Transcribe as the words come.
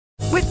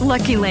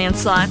Lucky Land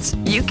Slots,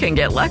 you can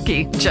get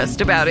lucky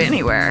just about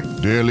anywhere.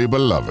 Dearly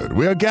beloved,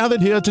 we are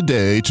gathered here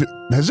today to...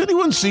 Has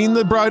anyone seen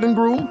the bride and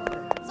groom?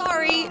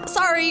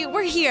 Sorry,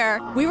 we're here.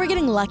 We were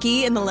getting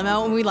lucky in the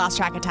limo and we lost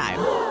track of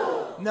time.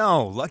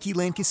 No, Lucky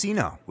Land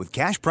Casino, with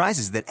cash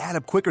prizes that add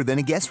up quicker than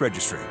a guest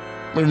registry.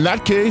 In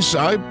that case,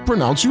 I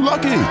pronounce you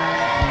lucky.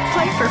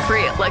 Play for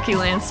free at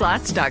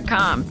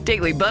LuckyLandSlots.com.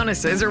 Daily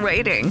bonuses are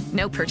waiting.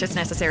 No purchase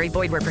necessary.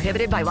 Void where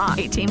prohibited by law.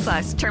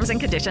 18+. Terms and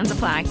conditions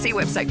apply. See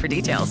website for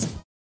details.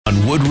 On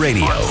Wood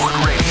Radio.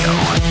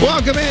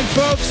 Welcome in,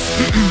 folks.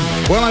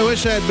 Well, I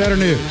wish I had better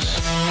news.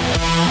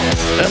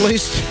 At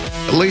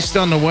least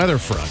on the weather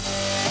front.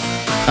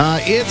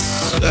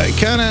 It's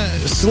kind of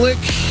slick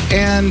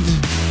and,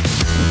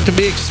 to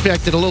be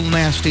expected, a little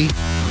nasty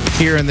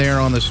here and there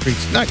on the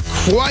streets. Not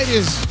quite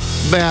as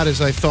bad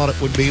as I thought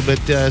it would be, but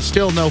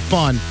still no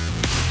fun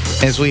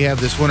as we have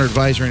this winter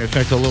advisory in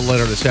effect a little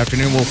later this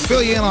afternoon. We'll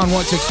fill you in on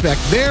what to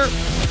expect there.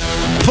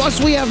 Plus,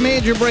 we have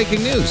major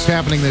breaking news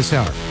happening this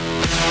hour.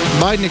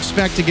 Biden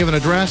expect to give an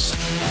address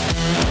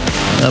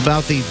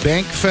about the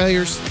bank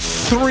failures,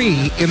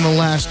 3 in the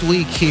last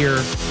week here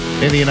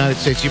in the United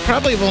States. You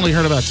probably have only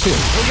heard about 2.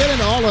 We'll get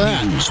into all of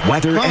that. News,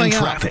 weather, and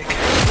traffic.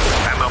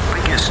 And the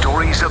biggest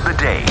stories of the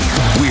day.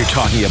 We're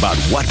talking about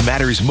what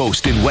matters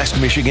most in West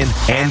Michigan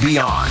and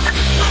beyond.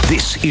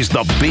 This is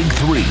the Big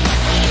 3.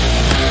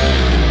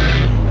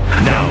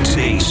 Now,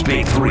 today's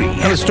Big 3.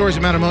 Now, the stories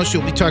that matter most,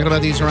 you'll be talking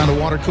about these around the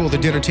water cooler, the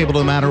dinner table,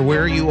 no matter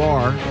where you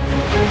are.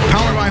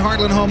 Powered by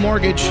Heartland Home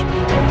Mortgage.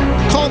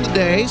 Call them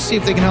today, see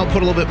if they can help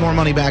put a little bit more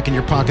money back in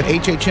your pocket.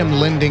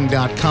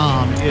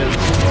 HHMLending.com is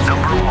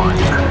number 1.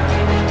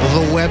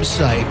 The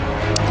website.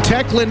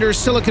 Tech lender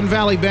Silicon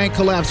Valley Bank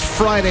collapsed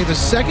Friday, the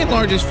second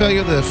largest failure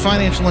of the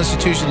financial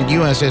institution in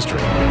U.S. history.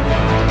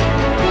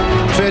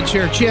 Fed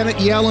Chair Janet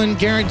Yellen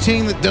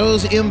guaranteeing that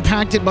those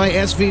impacted by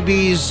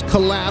SVB's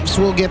collapse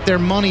will get their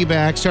money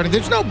back starting.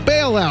 There's no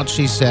bailout,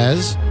 she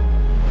says,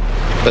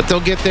 but they'll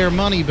get their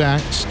money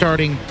back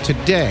starting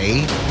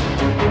today.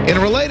 In a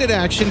related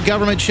action,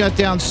 government shut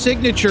down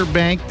Signature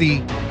Bank.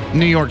 The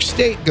New York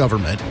State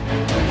government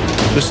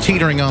was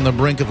teetering on the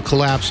brink of a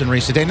collapse in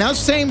recent days. Now,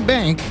 same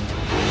bank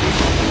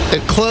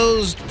that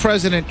closed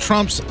President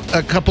Trump's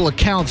a couple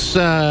accounts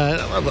a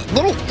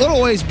little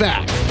ways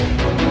back.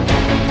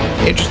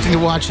 Interesting to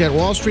watch that.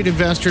 Wall Street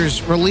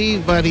investors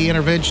relieved by the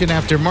intervention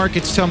after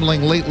markets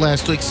tumbling late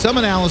last week. Some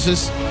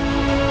analysis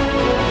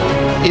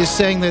is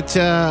saying that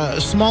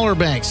smaller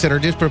banks that are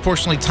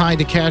disproportionately tied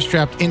to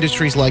cash-strapped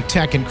industries like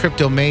tech and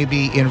crypto may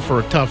be in for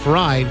a tough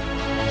ride.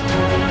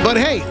 But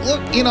hey, look,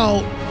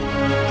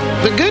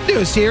 the good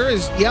news here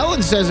is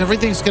Yellen says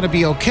everything's going to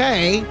be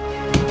okay.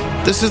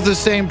 This is the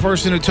same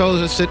person who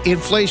told us that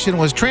inflation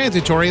was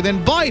transitory.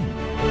 Then Biden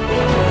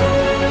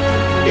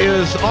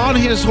is on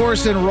his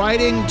horse and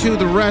riding to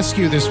the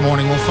rescue this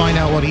morning. We'll find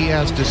out what he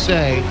has to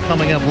say.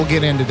 Coming up, we'll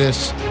get into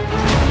this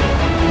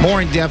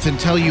more in depth and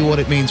tell you what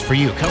it means for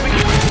you. Coming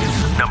up.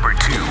 Number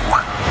 2.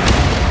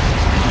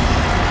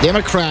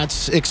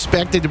 Democrats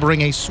expected to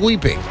bring a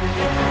sweeping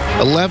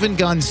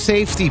 11-gun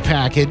safety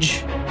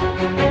package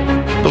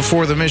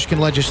before the Michigan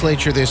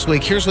legislature this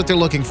week. Here's what they're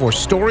looking for: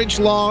 storage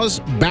laws,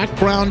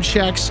 background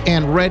checks,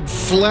 and red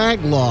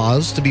flag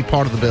laws to be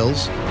part of the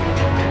bills.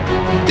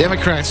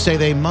 Democrats say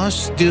they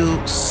must do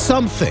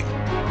something to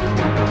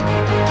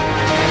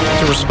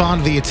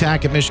respond to the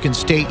attack at Michigan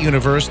State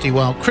University,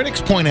 while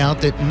critics point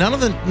out that none of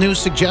the new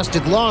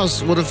suggested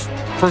laws would have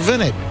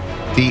prevented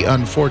the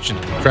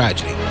unfortunate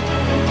tragedy.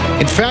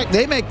 In fact,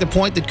 they make the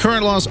point that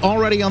current laws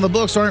already on the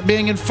books aren't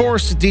being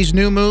enforced, that these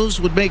new moves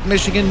would make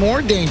Michigan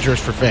more dangerous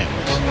for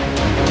families.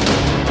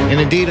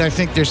 And indeed, I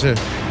think there's a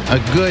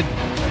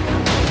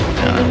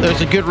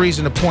good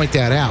reason to point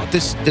that out.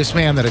 This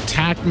man that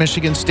attacked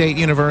Michigan State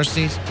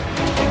University,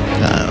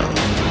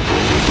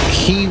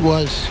 he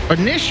was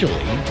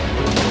initially,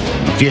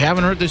 if you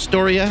haven't heard this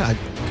story yet,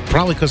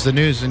 probably because the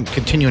news isn't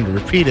continuing to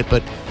repeat it,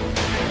 but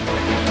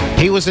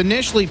he was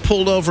initially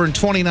pulled over in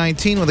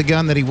 2019 with a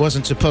gun that he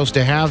wasn't supposed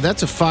to have.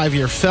 That's a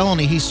 5-year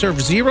felony. He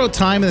served 0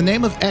 time in the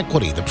name of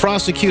equity. The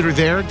prosecutor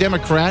there,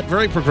 Democrat,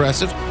 very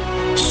progressive,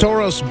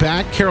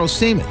 Soros-backed Carol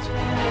Siemens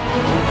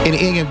in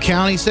Ingham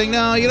County, saying,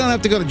 no, you don't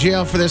have to go to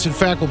jail for this. In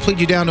fact, we'll plead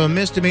you down to a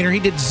misdemeanor. He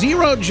did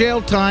 0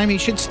 jail time. He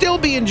should still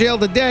be in jail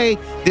today.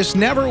 This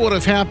never would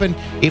have happened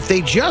if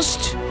they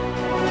just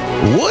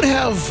would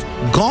have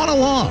gone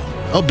along,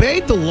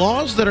 obeyed the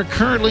laws that are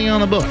currently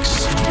on the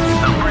books.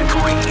 Number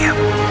 3.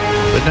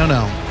 But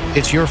no,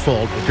 it's your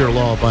fault if you're a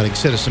law-abiding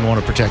citizen and want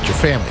to protect your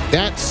family.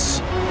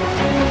 That's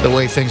the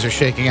way things are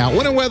shaking out.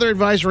 Winter weather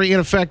advisory in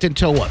effect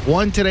until what?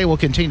 1 today. We'll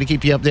continue to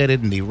keep you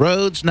updated. And the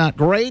roads, not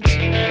great.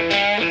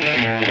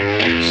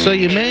 So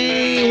you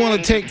may want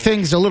to take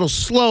things a little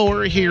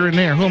slower here and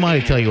there. Who am I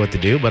to tell you what to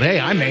do? But hey,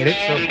 I made it.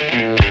 So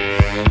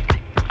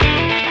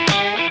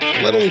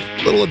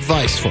little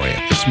advice for you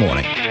this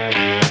morning.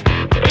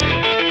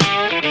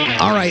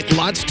 All right,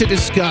 lots to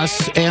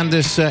discuss. And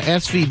this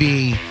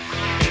SVB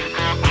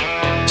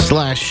 /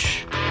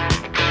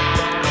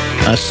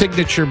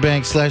 Signature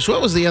Bank /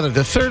 what was the other?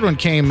 The third one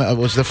came,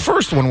 was the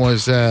first one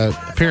was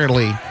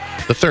apparently,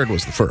 the third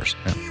was the first.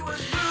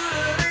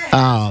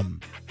 Yeah.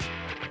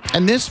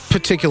 And this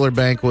particular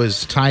bank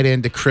was tied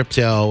into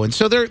crypto. And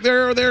so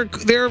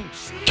they're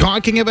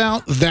talking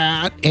about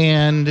that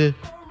and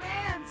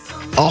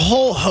a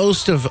whole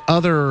host of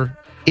other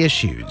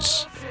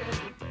issues.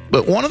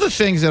 But one of the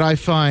things that I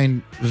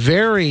find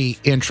very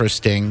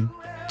interesting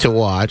to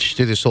watch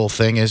through this whole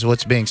thing is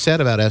what's being said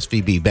about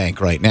SVB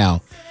Bank right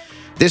now.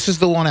 This is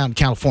the one out in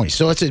California.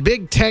 So it's a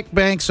big tech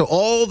bank. So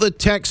all the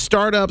tech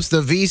startups,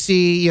 the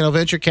VC,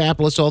 venture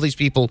capitalists, all these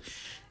people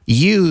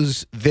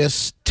use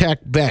this tech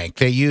bank.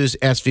 They use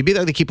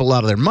SVB. They keep a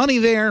lot of their money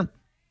there.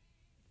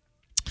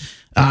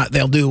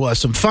 They'll do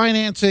some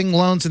financing,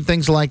 loans, and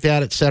things like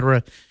that, et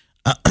cetera.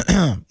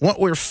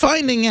 What we're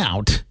finding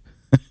out,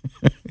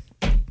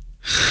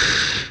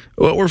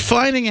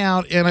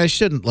 and I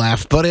shouldn't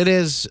laugh, but it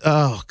is,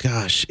 oh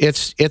gosh,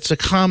 it's a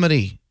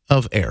comedy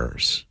of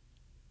errors.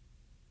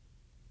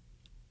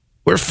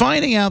 We're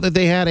finding out that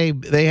they had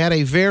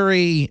a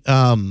very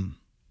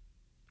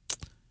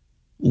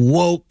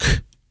woke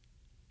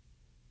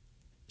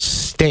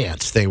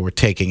stance they were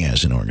taking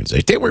as an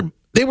organization.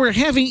 They were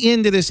heavy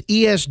into this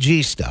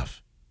ESG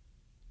stuff.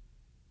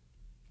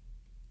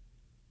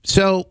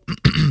 So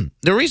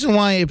the reason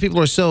why people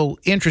are so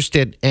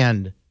interested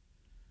and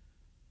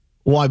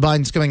why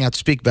Biden's coming out to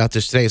speak about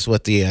this today is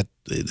what the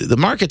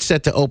market's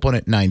set to open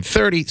at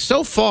 9:30.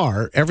 So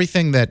far,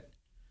 everything that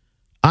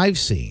I've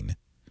seen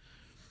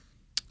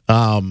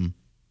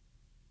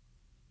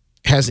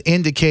has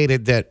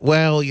indicated that,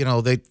 well,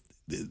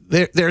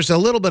 there's a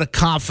little bit of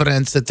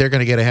confidence that they're going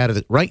to get ahead of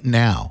it. Right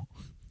now,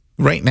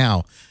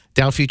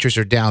 Dow futures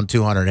are down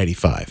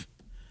 285.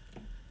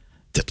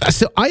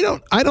 So I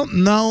don't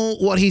know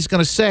what he's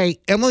going to say.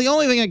 And the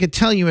only thing I could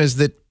tell you is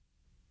that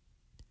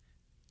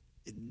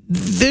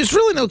there's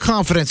really no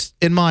confidence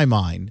in my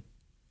mind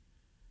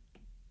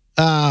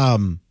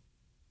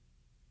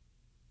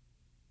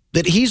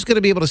that he's going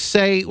to be able to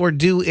say or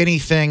do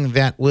anything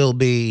that will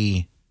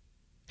be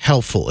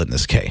helpful in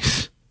this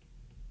case.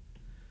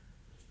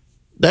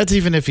 That's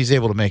even if he's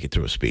able to make it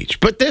through a speech.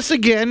 But this,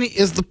 again,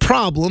 is the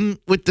problem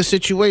with the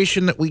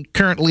situation that we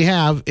currently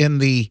have in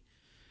the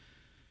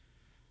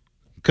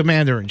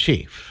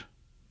commander-in-chief.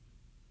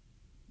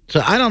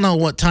 So I don't know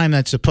what time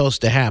that's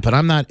supposed to happen.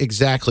 I'm not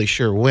exactly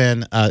sure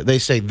when. They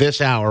say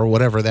this hour,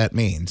 whatever that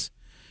means.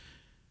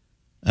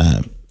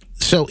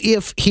 So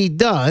if he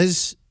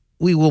does,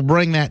 we will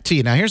bring that to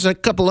you. Now, here's a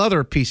couple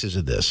other pieces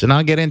of this, and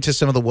I'll get into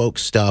some of the woke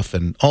stuff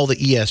and all the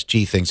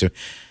ESG things.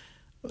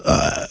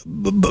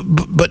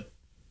 But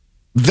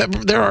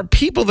there are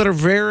people that are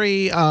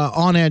very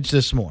on edge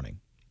this morning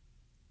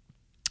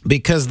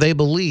because they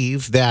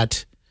believe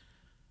that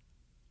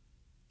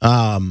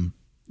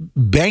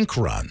bank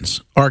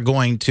runs are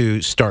going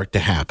to start to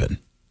happen.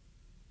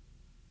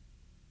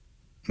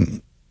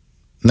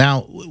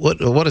 Now,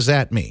 what does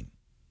that mean?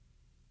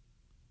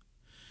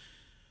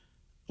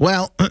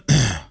 Well,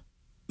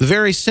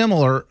 very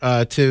similar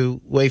to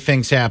the way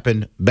things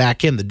happened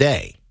back in the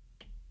day.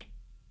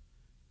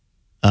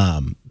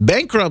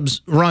 Bank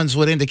runs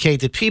would indicate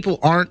that people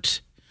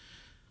aren't,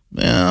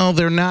 well,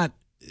 they're not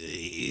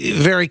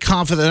very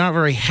confident, they're not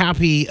very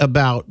happy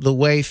about the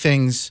way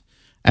things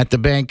at the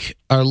bank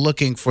are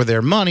looking for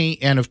their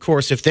money. And, of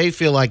course, if they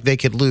feel like they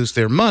could lose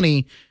their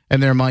money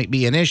and there might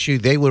be an issue,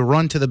 they would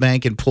run to the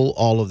bank and pull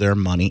all of their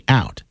money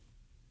out.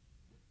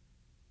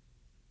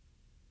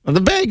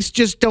 The banks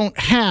just don't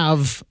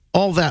have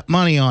all that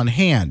money on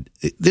hand.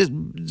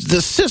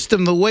 The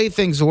system, the way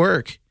things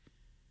work,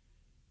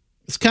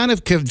 it's kind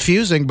of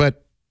confusing,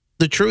 but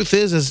the truth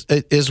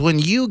is when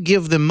you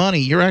give them money,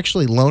 you're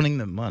actually loaning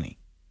them money.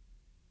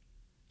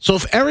 So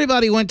if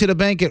everybody went to the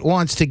bank at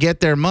once to get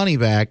their money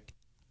back,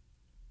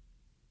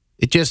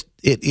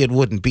 it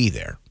wouldn't be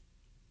there.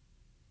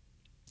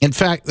 In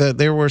fact,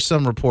 there were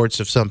some reports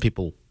of some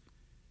people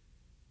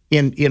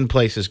in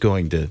places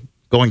going to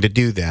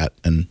do that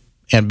and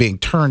being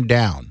turned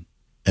down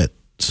at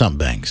some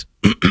banks.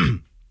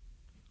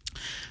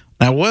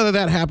 Now, whether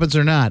that happens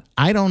or not,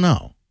 I don't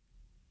know.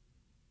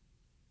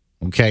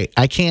 Okay,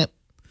 I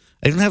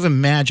don't have a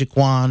magic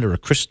wand or a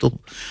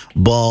crystal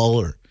ball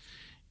or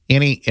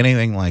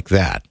anything like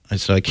that.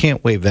 So I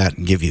can't wave that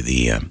and give you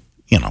the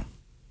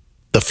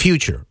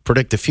future,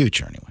 predict the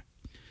future anyway.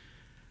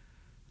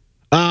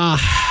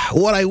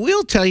 What I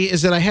will tell you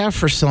is that I have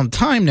for some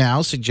time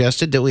now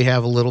suggested that we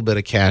have a little bit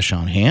of cash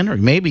on hand, or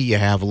maybe you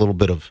have a little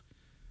bit of,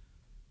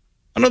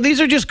 I know these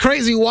are just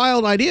crazy,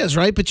 wild ideas,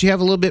 right? But you have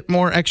a little bit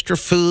more extra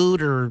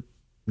food or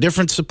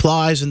different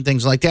supplies and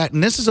things like that.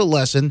 And this is a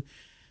lesson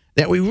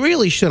that we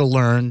really should have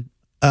learned.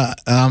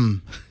 At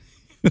the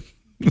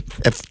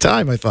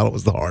time, I thought it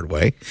was the hard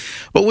way,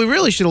 but we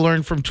really should have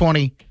learned from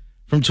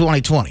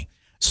 2020.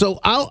 So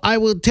I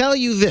will tell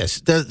you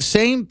this: the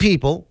same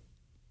people,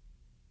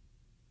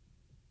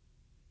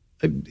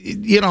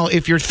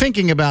 if you're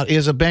thinking about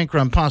is a bank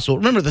run possible,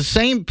 remember the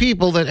same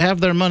people that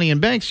have their money in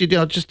banks,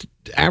 just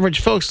average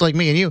folks like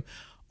me and you,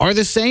 are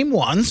the same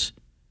ones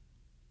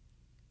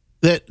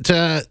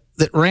that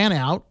ran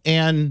out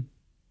and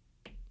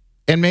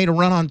made a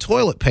run on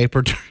toilet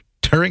paper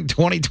during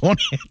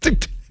 2020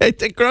 at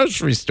the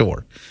grocery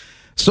store.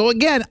 So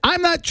again,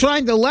 I'm not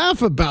trying to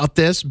laugh about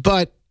this,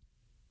 but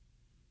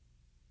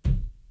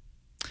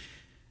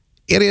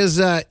it is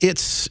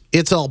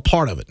it's all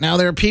part of it. Now,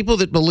 there are people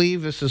that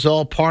believe this is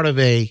all part of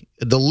a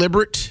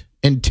deliberate,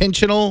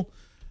 intentional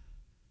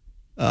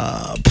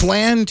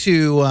plan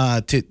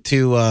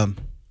to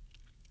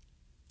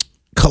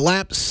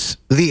collapse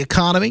the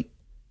economy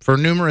for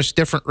numerous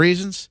different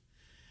reasons.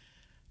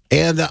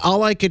 And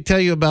all I could tell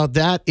you about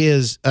that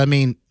is, I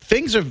mean,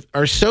 things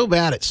are so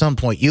bad at some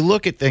point. You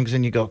look at things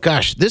and you go,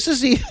 gosh, this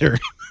is either,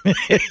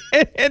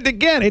 and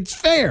again, it's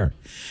fair.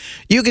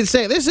 You can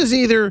say this is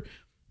either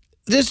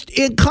this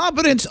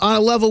incompetence on a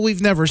level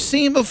we've never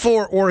seen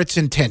before, or it's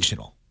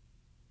intentional.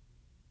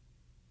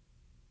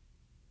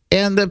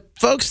 And the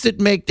folks that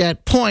make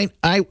that point,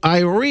 I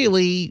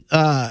really,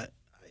 I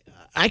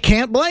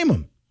can't blame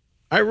them.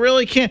 I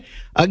really can't.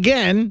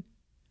 Again,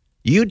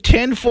 you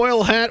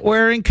tinfoil hat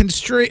wearing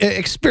conspiracy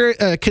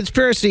theorists,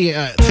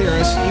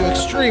 you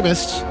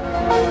extremists,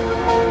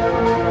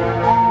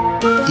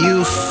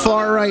 you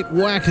far right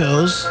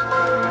wackos.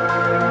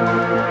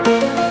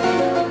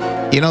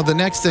 You know, the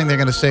next thing they're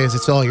going to say is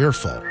it's all your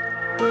fault.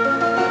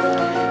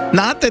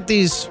 Not that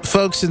these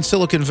folks in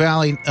Silicon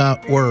Valley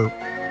were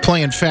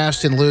playing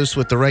fast and loose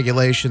with the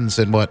regulations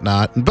and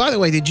whatnot. And by the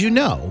way, did you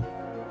know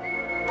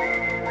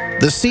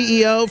the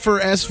CEO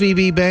for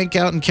SVB Bank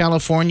out in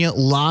California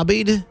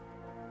lobbied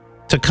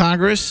to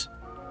Congress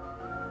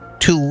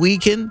to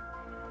weaken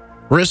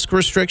risk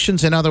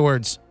restrictions? In other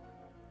words,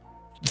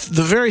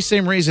 the very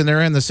same reason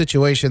they're in the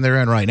situation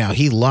they're in right now.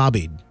 He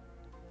lobbied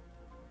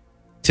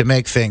to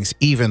make things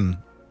even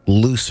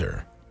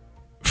looser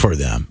for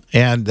them.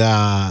 And,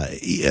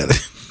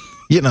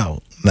 you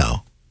know,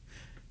 no.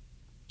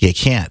 You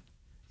can't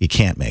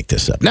make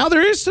this up. Now,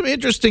 there is some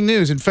interesting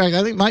news. In fact,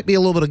 I think might be a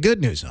little bit of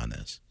good news on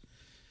this.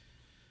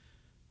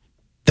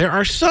 There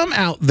are some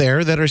out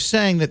there that are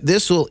saying that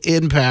this will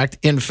impact,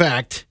 in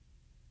fact,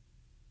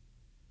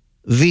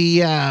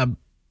 it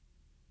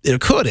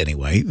could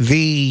anyway,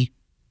 the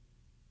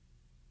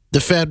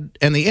Fed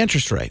and the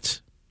interest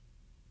rates.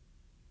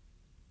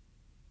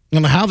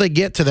 And how they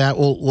get to that,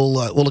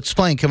 we'll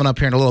explain coming up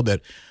here in a little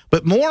bit.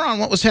 But more on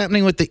what was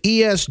happening with the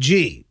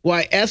ESG,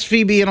 why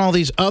SVB and all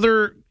these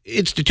other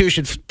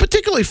institutions,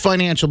 particularly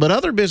financial, but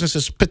other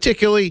businesses,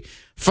 particularly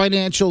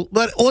financial,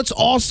 but let's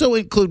also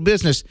include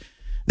business.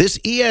 This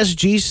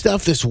ESG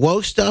stuff, this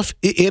woke stuff,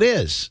 it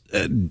is.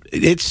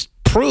 It's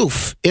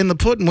proof in the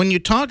pudding when you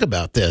talk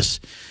about this.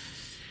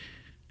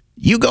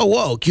 You go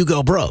woke, you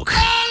go broke.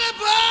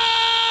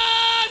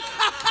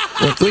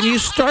 When you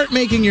start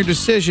making your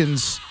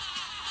decisions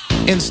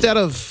instead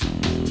of,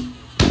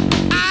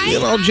 you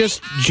know,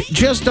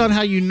 just on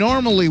how you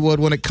normally would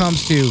when it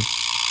comes to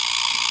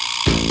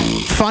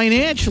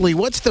financially,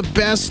 what's the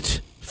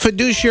best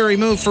fiduciary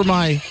move for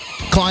my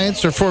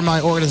clients or for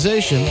my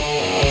organization?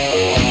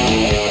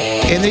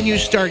 And then you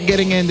start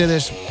getting into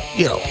this,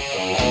 you know,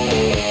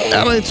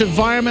 it's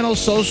environmental,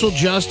 social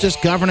justice,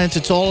 governance,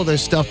 it's all of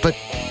this stuff. But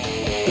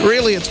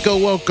really, it's go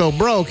woke, go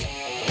broke.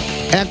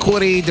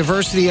 Equity,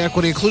 diversity,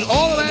 equity, include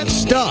all of that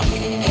stuff.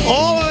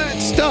 All of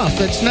that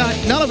stuff. It's not,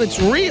 none of it's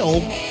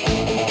real.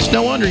 It's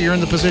no wonder you're in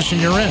the position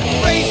you're in.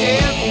 Crazy,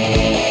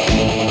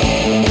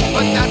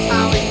 but that's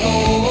how it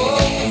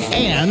goes.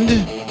 And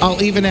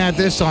I'll even add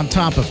this on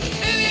top of it.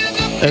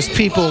 As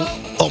people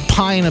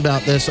opine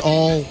about this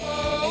all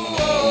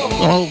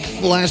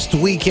last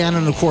weekend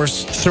and, of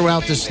course,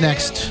 throughout this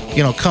next,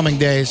 coming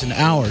days and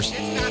hours.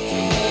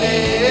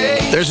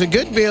 There's a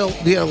good deal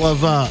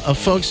of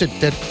folks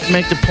that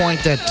make the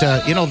point that,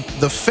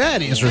 the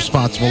Fed is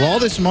responsible. All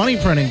this money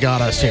printing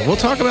got us here. We'll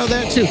talk about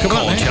that, too. Come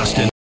on, man.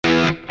 Justin.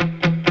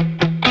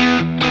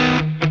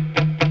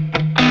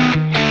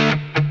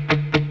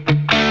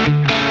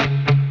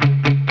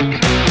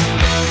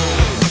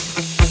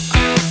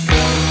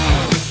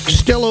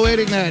 Still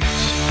awaiting that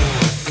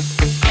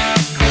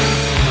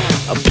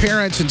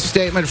appearance and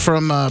statement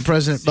from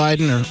President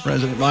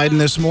Biden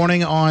this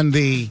morning on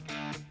the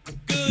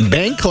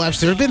bank collapse.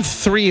 There have been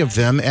 3 of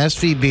them,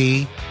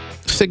 SVB,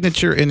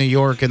 Signature in New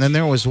York, and then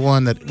there was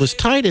one that was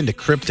tied into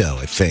crypto,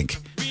 I think.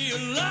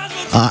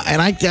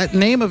 And that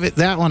name of it,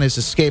 that one is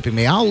escaping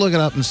me. I'll look it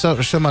up, and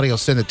somebody will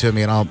send it to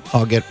me, and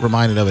I'll get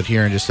reminded of it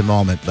here in just a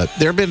moment. But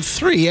there have been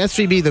 3,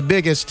 SVB the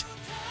biggest,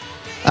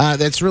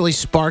 that's really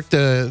sparked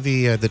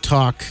the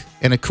talk.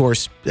 And, of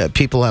course,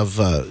 people have,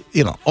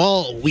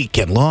 all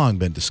weekend long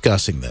been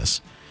discussing this.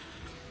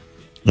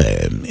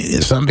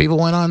 Some people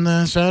went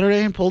on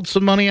Saturday and pulled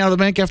some money out of the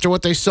bank after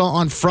what they saw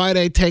on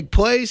Friday take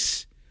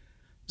place.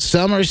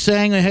 Some are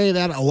saying, hey,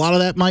 that a lot of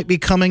that might be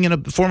coming in a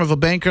form of a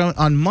bank run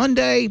on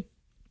Monday.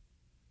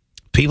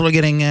 People are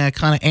getting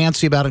kind of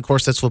antsy about it. Of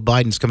course, that's what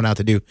Biden's coming out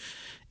to do,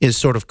 is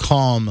sort of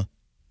calm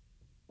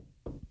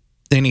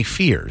any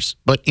fears.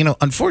 But,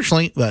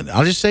 unfortunately,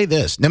 I'll just say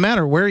this. No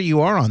matter where you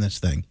are on this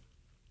thing,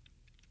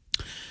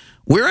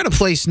 we're at a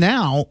place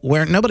now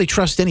where nobody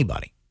trusts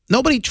anybody.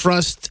 Nobody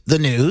trusts the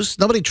news.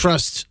 Nobody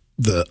trusts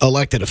the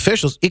elected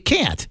officials. It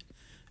can't.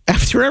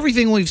 After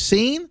everything we've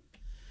seen.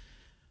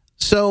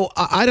 So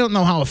I don't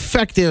know how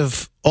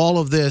effective all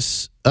of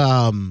this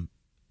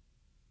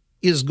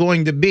is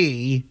going to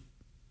be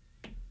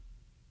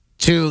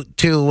to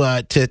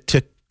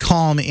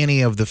calm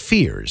any of the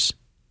fears.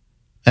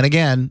 And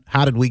again,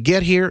 how did we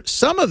get here?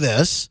 Some of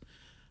this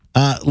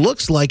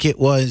looks like it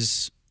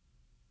was,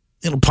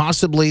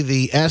 possibly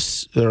the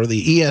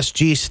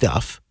ESG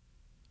stuff,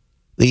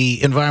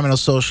 the environmental,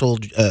 social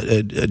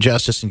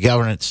justice and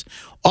governance,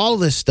 all of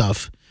this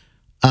stuff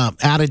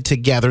added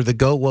together, the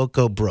go woke,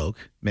 go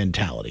broke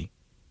mentality.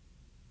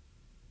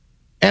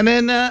 And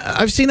then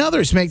I've seen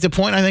others make the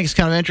point, I think it's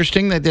kind of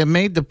interesting, that they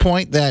made the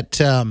point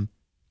that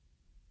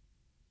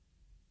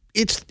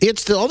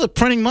it's all the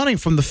printing money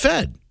from the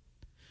Fed.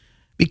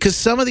 Because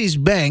some of these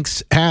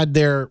banks had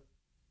their,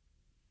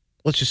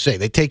 let's just say,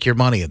 they take your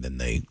money and then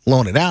they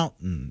loan it out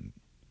and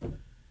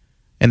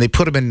they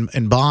put them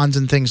in bonds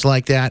and things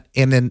like that.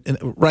 And then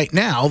right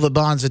now, the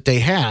bonds that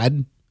they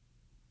had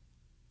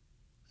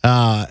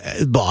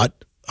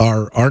bought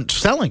aren't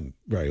selling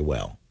very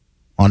well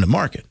on the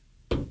market.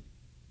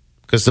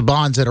 Because the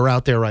bonds that are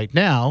out there right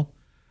now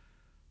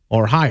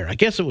are higher. I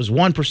guess it was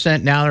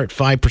 1%. Now they're at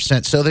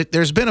 5%. So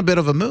there's been a bit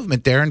of a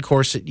movement there. And, of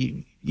course,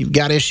 you've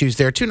got issues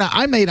there, too. Now,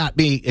 I may not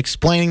be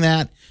explaining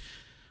that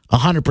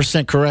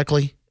 100%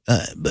 correctly.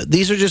 But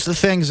these are just the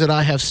things that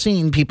I have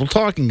seen people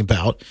talking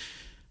about.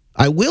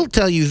 I will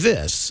tell you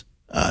this.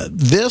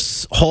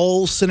 This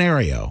whole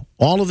scenario,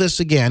 all of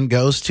this, again,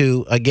 goes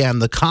to,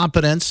 the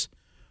competence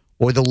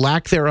or the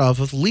lack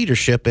thereof of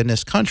leadership in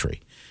this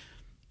country.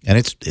 And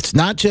it's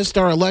not just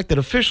our elected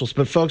officials,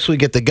 but, folks, we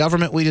get the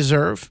government we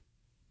deserve.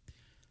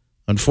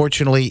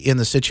 Unfortunately, in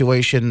the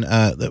situation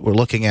that we're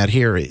looking at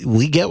here,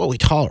 we get what we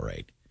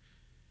tolerate.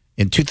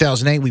 In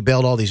 2008, we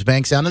bailed all these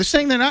banks out. And they're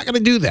saying they're not going to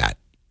do that.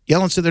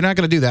 Yellen said they're not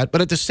going to do that.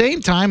 But at the same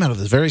time, out of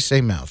the very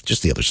same mouth,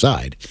 just the other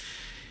side,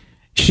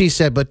 she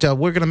said, but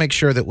we're going to make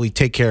sure that we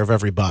take care of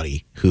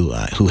everybody who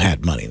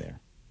had money there.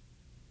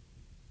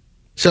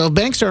 So if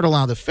banks aren't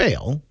allowed to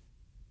fail,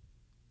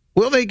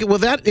 will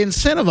that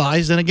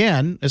incentivize, and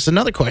again, it's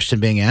another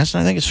question being asked,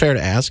 and I think it's fair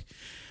to ask,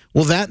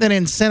 will that then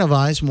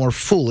incentivize more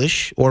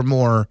foolish or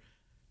more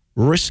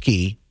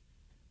risky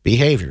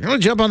behavior? I'm going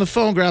to jump on the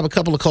phone, grab a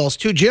couple of calls,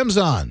 too. Jim's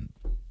on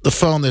the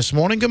phone this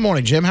morning. Good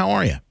morning, Jim. How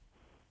are you?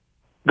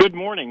 Good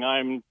morning.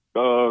 I'm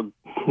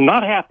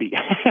not happy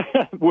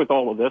with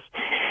all of this,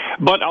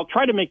 but I'll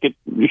try to make it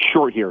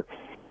short here.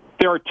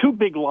 There are two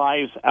big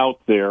lies out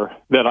there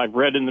that I've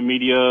read in the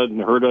media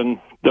and heard on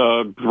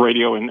the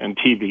radio and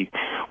TV.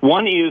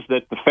 One is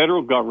that the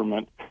federal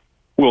government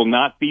will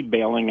not be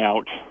bailing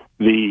out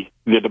the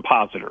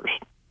depositors,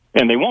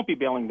 and they won't be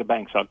bailing the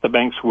banks out. The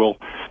banks will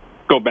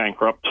go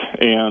bankrupt,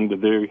 and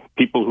the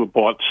people who have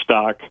bought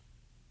stock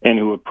and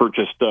who have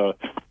purchased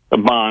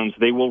bonds,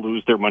 they will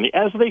lose their money,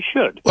 as they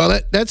should. Well,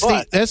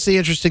 that's the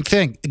interesting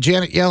thing.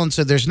 Janet Yellen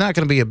said there's not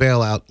going to be a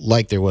bailout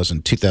like there was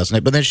in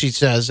 2008, but then she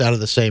says, out of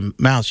the same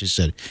mouth, she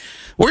said,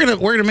 we're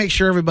gonna make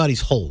sure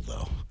everybody's whole,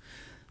 though.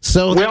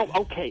 So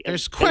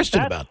there's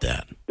question about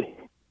that.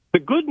 The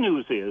good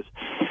news is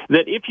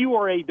that if you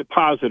are a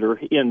depositor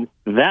in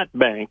that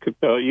bank,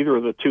 either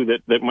of the two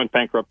that went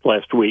bankrupt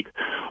last week,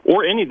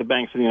 or any of the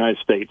banks in the United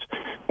States,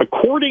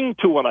 according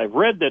to what I've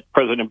read that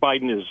President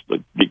Biden is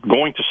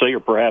going to say,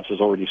 or perhaps has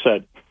already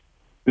said,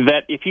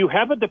 that if you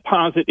have a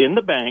deposit in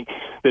the bank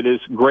that is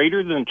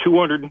greater than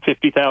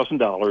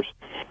 $250,000,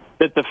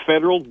 that the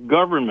federal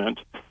government,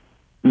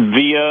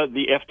 via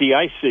the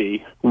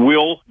FDIC,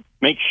 will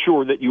make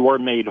sure that you are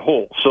made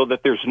whole, so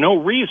that there's no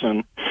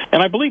reason,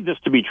 and I believe this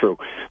to be true,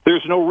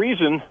 there's no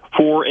reason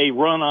for a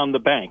run on the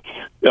bank.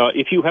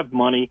 If you have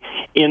money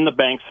in the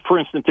banks, for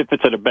instance, if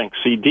it's at a bank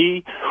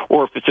CD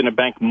or if it's in a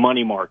bank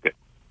money market.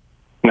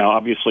 Now,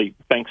 obviously,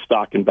 bank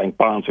stock and bank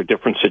bonds are a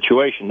different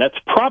situation. That's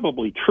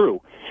probably true.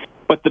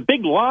 But the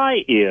big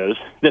lie is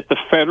that the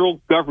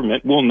federal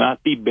government will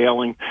not be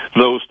bailing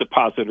those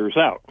depositors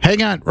out.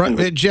 Hang on,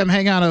 Jim,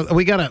 hang on.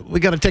 We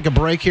gotta take a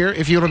break here.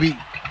 If you want to be...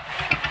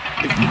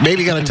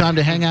 Maybe got a time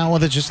to hang out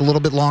with us just a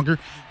little bit longer.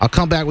 I'll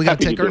come back. We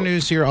got to take our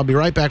news here. I'll be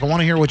right back. I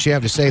want to hear what you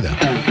have to say, though.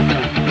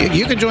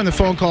 You can join the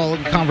phone call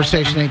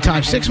conversation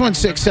anytime.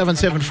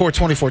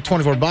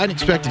 616-774-2424. Biden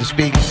expected to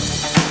speak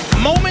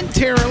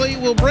momentarily.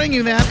 We'll bring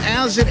you that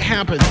as it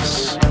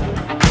happens.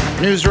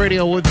 News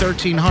Radio Wood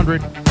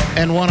 1300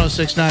 and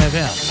 106.9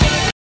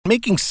 FM.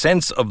 Making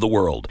sense of the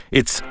world.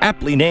 It's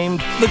aptly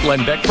named the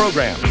Glenn Beck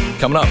Program.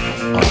 Coming up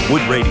on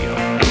Wood Radio.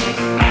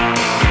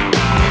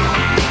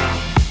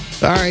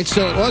 All right,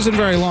 so it wasn't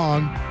very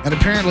long, and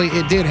apparently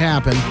it did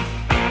happen.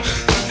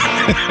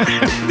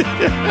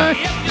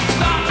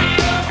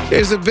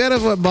 There's a bit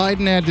of what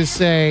Biden had to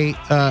say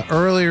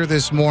earlier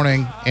this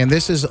morning, and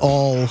this is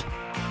all,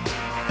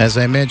 as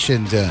I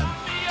mentioned,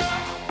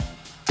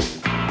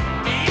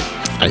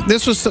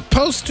 this was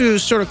supposed to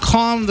sort of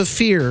calm the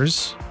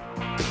fears.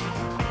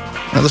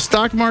 Now, the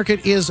stock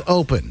market is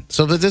open,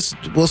 so that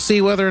we'll see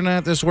whether or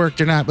not this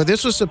worked or not, but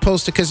this was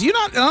supposed to, because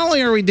not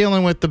only are we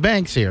dealing with the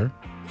banks here,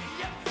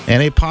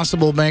 and a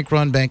possible bank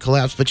run, bank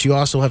collapse, but you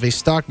also have a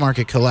stock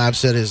market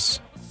collapse that is,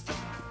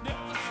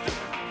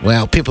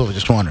 well, people are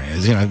just wondering,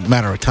 it's a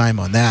matter of time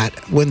on that.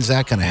 When's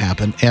that going to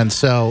happen? And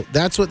so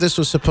that's what this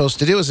was supposed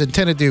to do. It was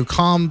intended to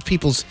calm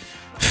people's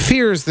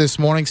fears this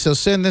morning, so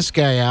send this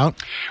guy out.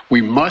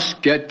 We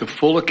must get the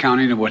full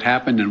accounting of what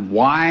happened and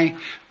why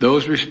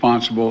those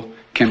responsible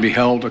can be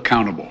held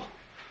accountable.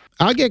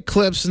 I'll get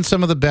clips and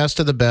some of the best,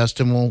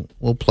 and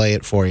we'll play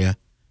it for you.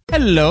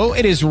 Hello,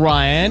 it is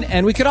Ryan,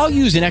 and we could all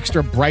use an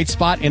extra bright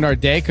spot in our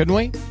day, couldn't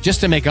we? Just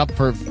to make up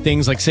for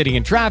things like sitting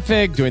in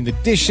traffic, doing the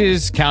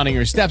dishes, counting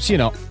your steps,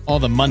 all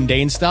the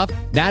mundane stuff.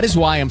 That is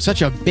why I'm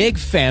such a big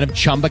fan of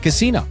Chumba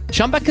Casino.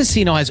 Chumba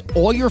Casino has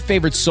all your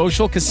favorite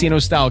social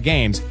casino-style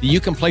games that you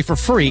can play for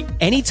free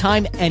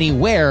anytime,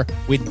 anywhere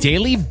with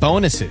daily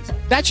bonuses.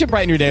 That should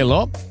brighten your day a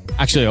little.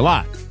 Actually, a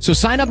lot. So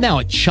sign up now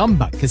at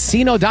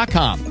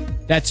ChumbaCasino.com.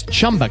 That's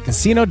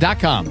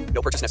ChumbaCasino.com.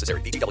 No purchase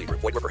necessary. VGW Group.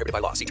 Void where prohibited by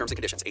law. See terms and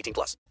conditions.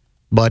 18+.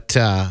 But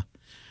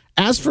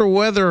as for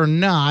whether or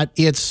not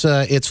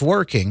it's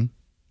working,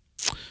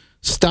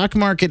 stock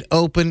market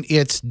open,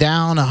 it's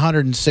down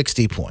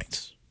 160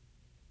 points.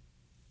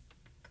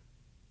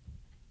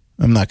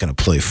 I'm not going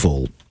to play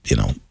full,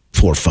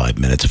 4 or 5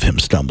 minutes of him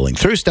stumbling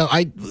through stuff.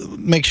 I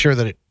make sure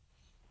that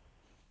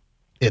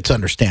it's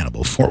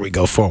understandable before we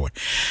go forward.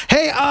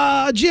 Hey,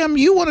 Jim,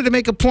 you wanted to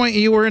make a point.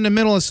 You were in the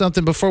middle of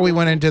something before we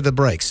went into the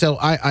break, so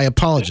I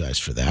apologize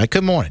for that.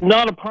 Good morning.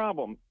 Not a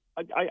problem.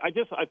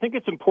 I think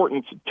it's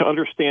important to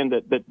understand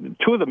that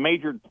two of the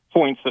major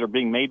points that are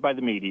being made by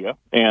the media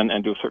and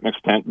to a certain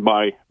extent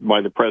by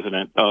the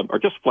president are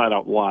just flat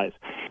out lies.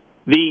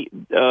 The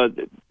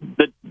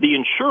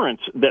insurance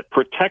that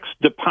protects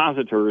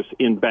depositors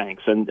in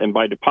banks, and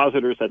by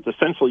depositors, that's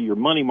essentially your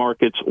money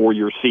markets or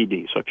your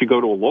CDs. So if you go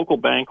to a local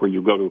bank or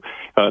you go to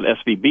an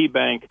SVB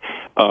bank,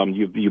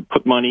 you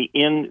put money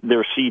in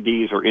their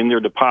CDs or in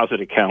their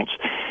deposit accounts.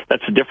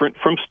 That's different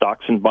from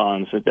stocks and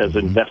bonds as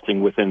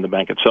investing within the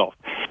bank itself.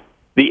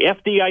 The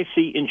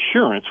FDIC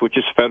insurance, which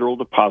is Federal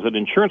Deposit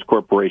Insurance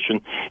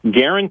Corporation,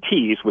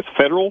 guarantees with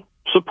federal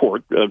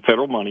support,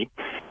 federal money,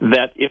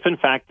 that if in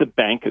fact the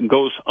bank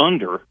goes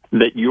under,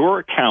 that your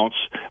accounts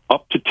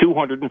up to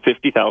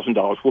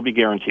 $250,000 will be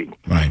guaranteed.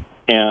 Right.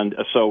 And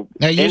so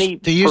they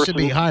used to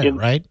be higher,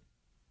 right?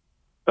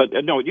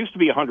 No, it used to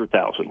be $100,000.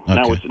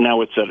 Okay.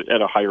 Now it's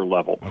at a higher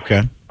level.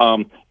 Okay.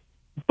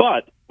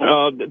 But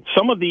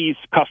some of these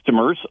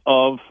customers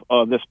of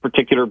this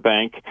particular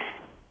bank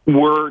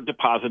were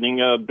depositing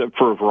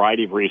for a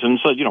variety of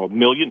reasons, $1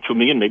 million, $2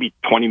 million, maybe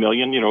 $20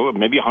 million,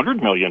 maybe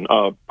 $100 million,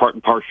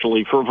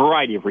 partially for a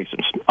variety of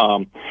reasons.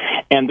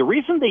 And the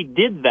reason they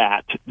did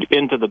that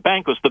into the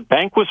bank was the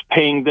bank was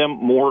paying them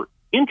more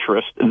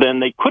interest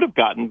than they could have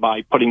gotten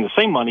by putting the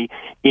same money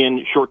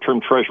in short-term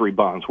treasury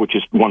bonds, which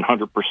is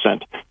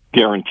 100%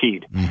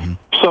 guaranteed. Mm-hmm.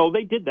 So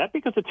they did that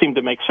because it seemed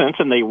to make sense,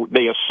 and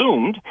they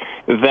assumed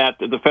that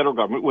the federal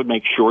government would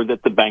make sure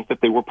that the bank that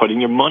they were putting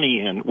their money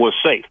in was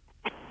safe.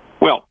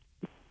 Well,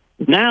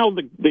 now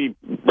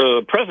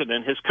the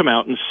president has come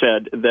out and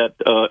said that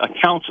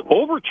accounts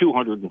over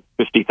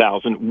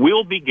 $250,000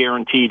 will be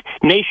guaranteed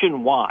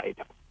nationwide.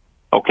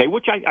 Okay,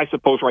 which I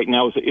suppose right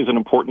now is an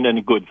important and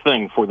a good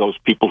thing for those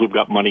people who've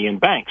got money in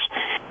banks.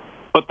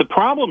 But the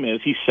problem is,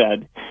 he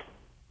said,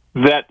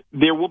 that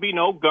there will be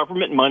no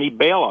government money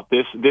bailout.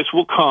 This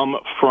will come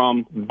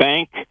from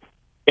bank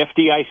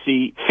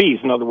FDIC fees.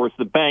 In other words,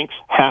 the banks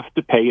have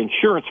to pay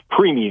insurance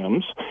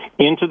premiums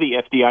into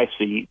the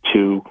FDIC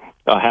to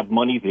have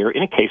money there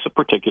in a case a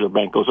particular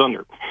bank goes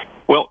under.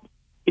 Well,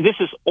 this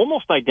is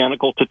almost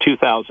identical to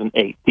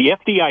 2008. The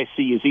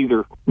FDIC is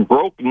either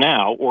broke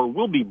now or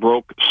will be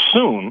broke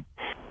soon,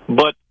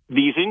 but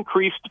these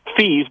increased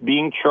fees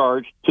being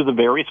charged to the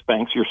various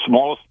banks, your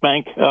smallest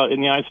bank in the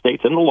United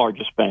States and the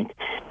largest bank,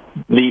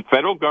 the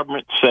federal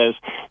government says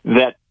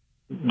that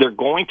they're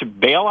going to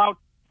bail out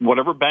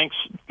whatever banks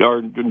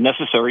are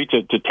necessary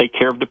to take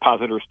care of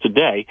depositors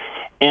today,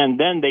 and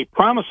then they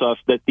promise us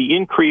that the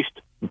increased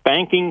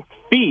banking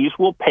fees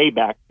will pay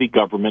back the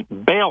government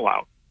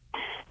bailout.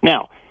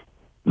 Now,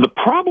 the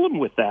problem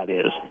with that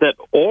is that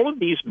all of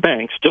these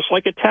banks, just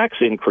like a tax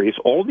increase,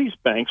 all of these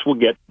banks will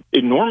get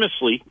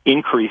enormously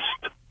increased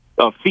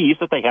fees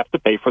that they have to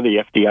pay for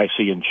the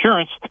FDIC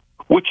insurance,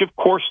 which, of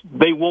course,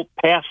 they will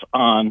pass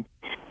on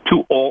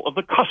to all of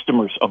the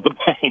customers of the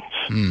banks.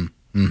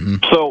 Mm-hmm.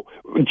 So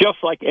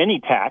just like any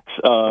tax,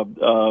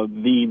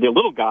 the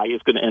little guy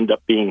is going to end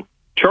up being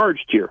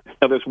charged here.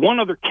 Now, there's one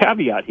other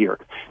caveat here.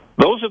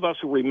 Those of us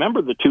who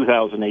remember the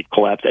 2008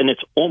 collapse, and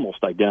it's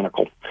almost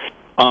identical,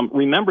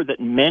 remember that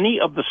many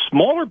of the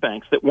smaller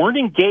banks that weren't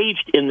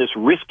engaged in this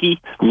risky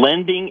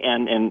lending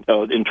and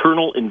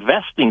internal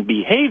investing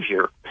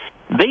behavior,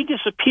 they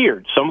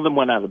disappeared. Some of them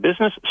went out of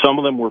business. Some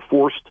of them were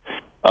forced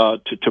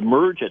to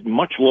merge at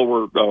much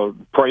lower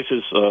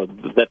prices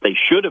that they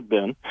should have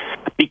been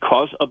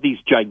because of these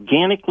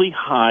gigantically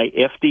high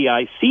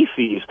FDIC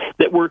fees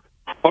that were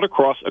put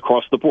across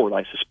the board.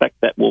 I suspect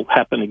that will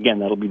happen again.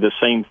 That'll be the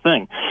same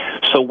thing.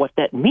 So what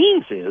that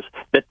means is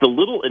that the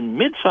little and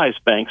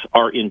mid-sized banks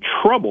are in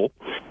trouble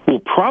will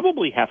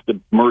probably have to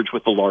merge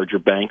with the larger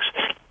banks.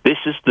 This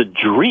is the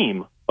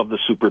dream of the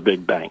super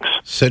big banks.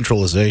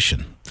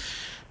 Centralization.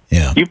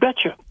 Yeah. You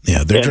betcha.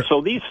 Yeah. And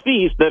so these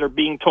fees that are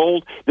being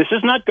told, this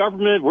is not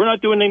government, we're not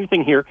doing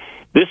anything here.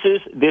 This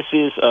is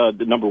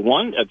number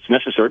one, it's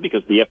necessary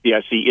because the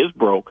FDIC is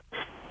broke,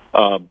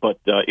 but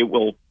it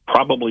will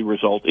probably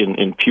result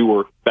in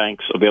fewer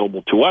banks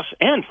available to us.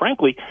 And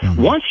frankly,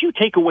 once you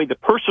take away the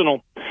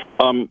personal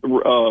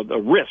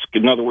risk,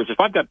 in other words, if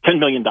I've got $10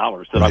 million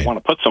that I want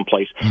to put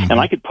someplace, and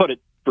I could put it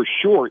for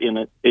sure in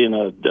a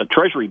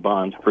treasury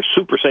bond for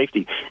super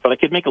safety, but I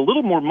could make a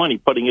little more money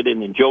putting it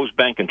in Joe's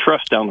Bank and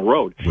Trust down the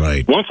road.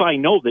 Right. Once I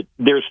know that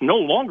there's no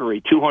longer a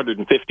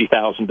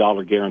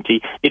 $250,000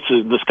 guarantee, it's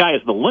the sky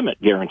is the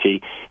limit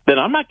guarantee, then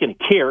I'm not going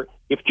to care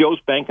if Joe's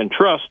Bank and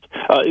Trust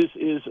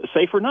is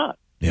safe or not.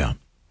 Yeah.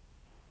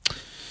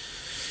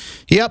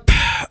 Yep.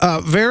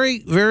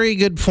 Very, very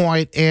good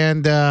point.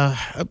 And by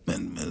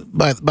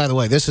the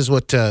way, this is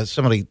what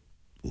somebody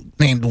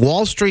named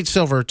Wall Street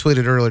Silver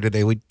tweeted earlier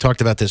today. We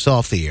talked about this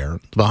off the air,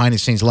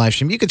 behind-the-scenes live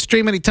stream. You can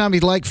stream anytime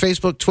you'd like,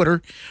 Facebook,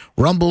 Twitter,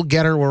 Rumble,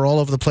 Getter. We're all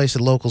over the place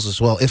at Locals as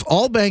well. If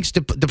all banks'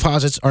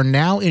 deposits are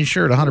now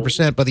insured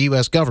 100% by the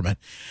U.S. government,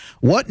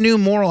 what new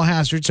moral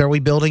hazards are we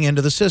building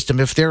into the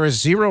system? If there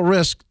is zero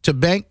risk to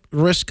bank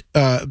risk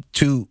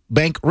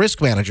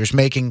managers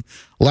making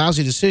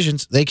lousy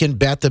decisions, they can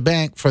bet the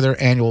bank for their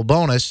annual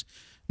bonus,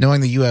 knowing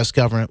the U.S.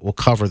 government will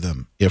cover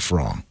them if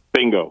wrong.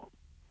 Bingo.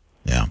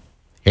 Yeah.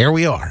 Here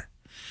we are.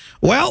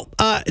 Well,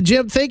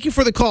 Jim, thank you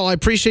for the call. I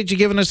appreciate you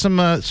giving us some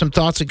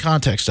thoughts and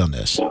context on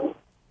this.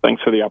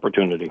 Thanks for the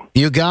opportunity.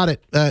 You got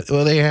it.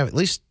 Well, they have, at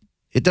least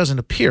it doesn't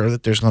appear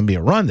that there's going to be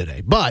a run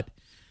today, but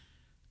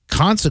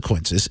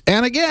consequences.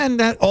 And again,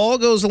 that all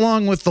goes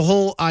along with the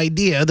whole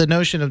idea, the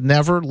notion of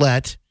never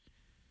let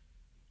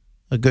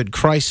a good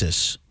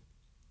crisis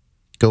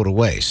go to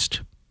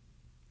waste.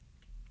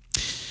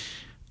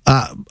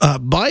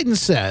 Biden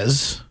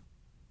says,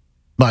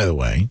 by the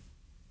way,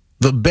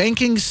 the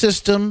banking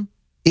system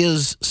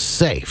is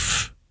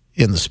safe,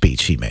 in the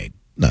speech he made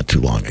not too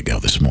long ago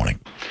this morning.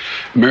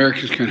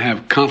 Americans can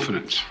have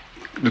confidence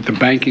that the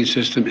banking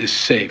system is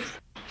safe.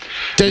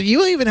 Do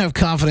you even have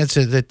confidence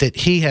that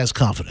he has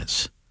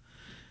confidence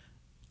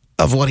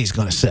of what he's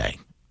going to say,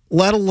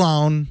 let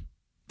alone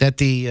that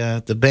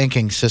the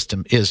banking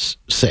system is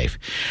safe?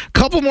 A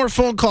couple more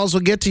phone calls.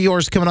 We'll get to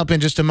yours coming up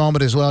in just a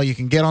moment as well. You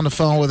can get on the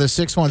phone with us,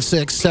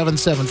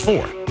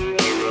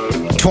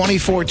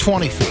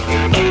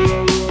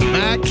 616-774-2424.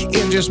 Back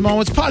in just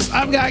moments. Plus,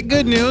 I've got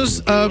good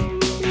news.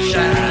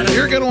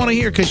 You're going to want to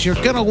hear because you're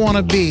going to want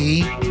to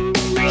be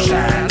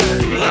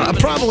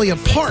probably a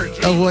part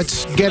of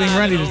what's getting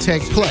ready to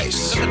take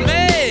place.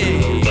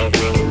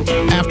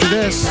 After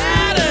this,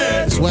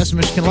 it's West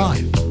Michigan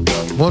Live.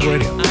 Wood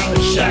Radio.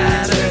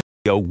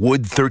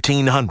 Wood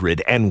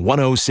 1300 and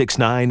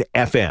 106.9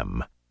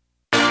 FM.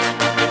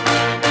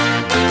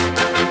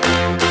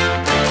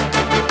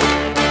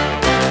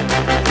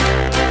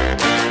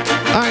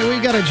 All right,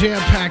 we've got a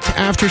jam-packed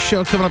after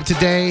show coming up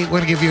today. We're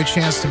going to give you a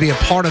chance to be a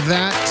part of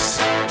that.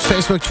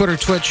 Facebook, Twitter,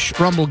 Twitch,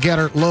 Rumble,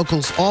 Getter,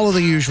 Locals, all of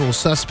the usual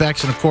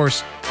suspects. And, of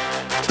course,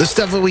 the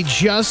stuff that we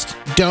just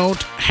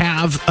don't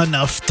have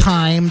enough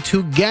time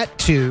to get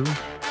to.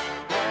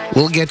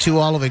 We'll get to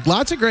all of it.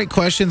 Lots of great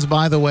questions,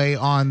 by the way,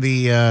 on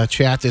the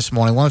chat this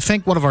morning. I want to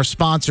thank one of our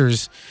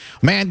sponsors,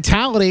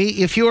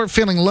 Mentality. If you're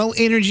feeling low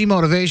energy,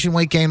 motivation,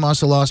 weight gain,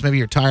 muscle loss, maybe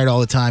you're tired all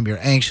the time, you're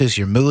anxious,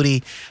 you're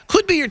moody,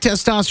 could be your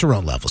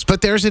testosterone levels. But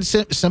there's a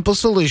simple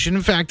solution.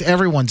 In fact,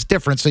 everyone's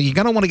different, so you're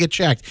going to want to get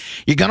checked.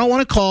 You're going to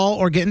want to call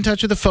or get in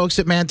touch with the folks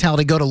at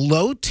Mentality. Go to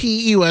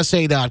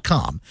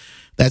lowtusa.com.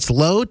 That's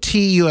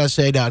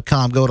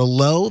lowtusa.com. Go to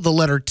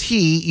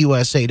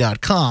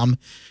low-tusa.com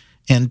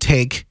and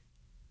take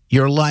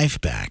your life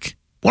back.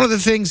 One of the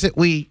things that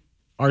we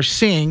are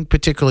seeing,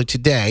 particularly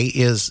today,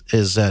 is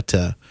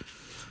that,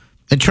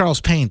 and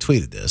Charles Payne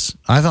tweeted this.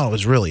 I thought it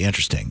was really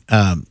interesting.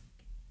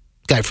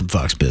 Guy from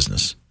Fox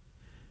Business.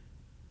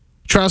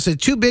 Charles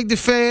said, too big to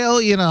fail,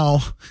 you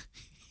know.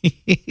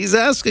 He's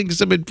asking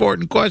some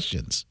important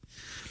questions.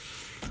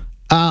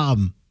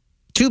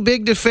 Too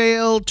big to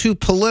fail, too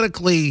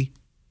politically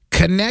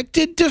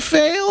connected to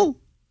fail?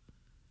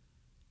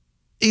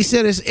 He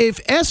said,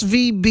 if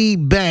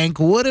SVB Bank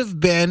would have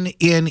been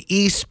in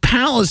East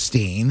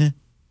Palestine,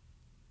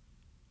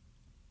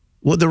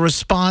 would the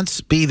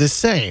response be the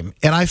same?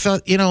 And I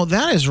thought, you know,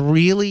 that is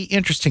really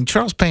interesting.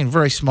 Charles Payne,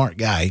 very smart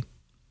guy,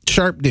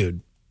 sharp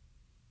dude.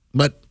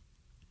 But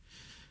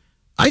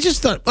I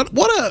just thought,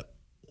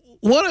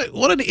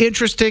 what an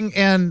interesting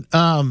and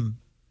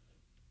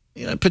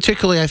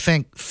particularly, I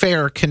think,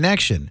 fair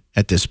connection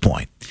at this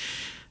point.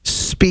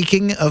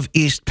 Speaking of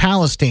East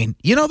Palestine,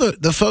 you know,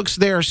 the folks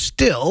there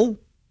still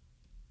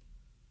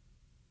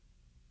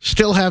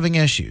having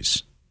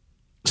issues,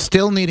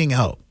 still needing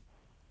hope,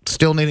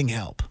 still needing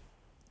help.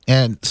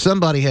 And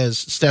somebody has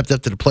stepped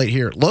up to the plate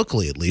here,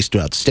 locally at least,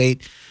 throughout the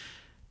state,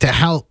 to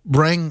help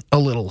bring a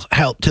little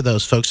help to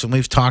those folks. And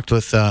we've talked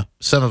with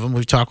some of them.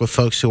 We've talked with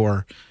folks who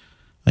are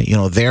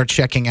they're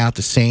checking out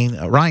the scene.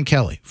 Ryan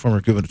Kelly,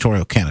 former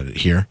gubernatorial candidate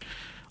here,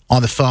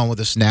 on the phone with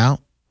us now.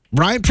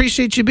 Ryan,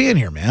 appreciate you being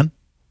here, man.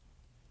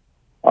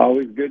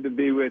 Always good to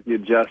be with you,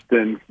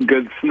 Justin.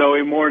 Good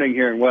snowy morning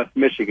here in West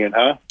Michigan,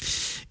 huh?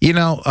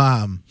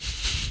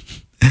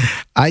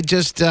 I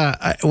just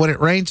when it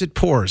rains, it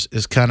pours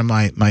is kind of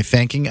my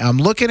thinking. I'm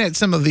looking at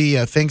some of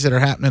the things that are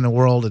happening in the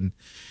world, and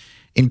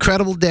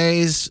incredible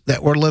days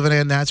that we're living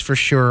in, that's for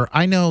sure.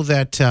 I know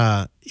that,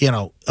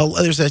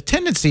 there's a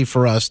tendency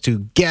for us to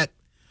get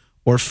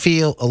or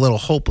feel a little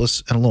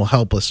hopeless and a little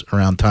helpless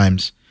around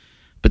times,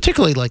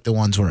 particularly like the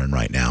ones we're in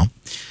right now.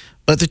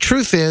 But the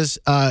truth is,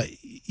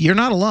 you're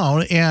not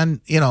alone, and,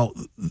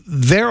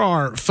 there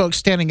are folks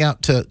standing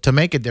out to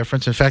make a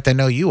difference. In fact, I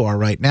know you are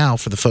right now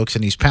for the folks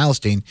in East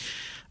Palestine.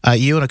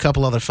 You and a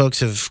couple other folks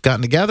have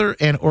gotten together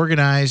and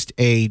organized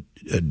a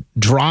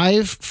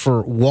drive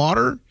for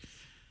water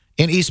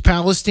in East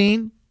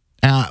Palestine.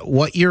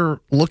 What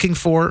you're looking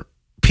for,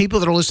 people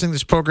that are listening to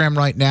this program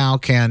right now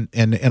can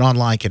and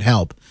online can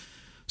help.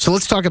 So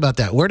let's talk about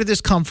that. Where did this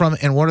come from,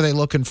 and what are they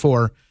looking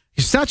for?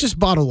 It's not just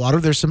bottled water.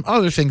 There's some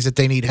other things that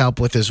they need help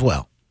with as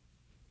well.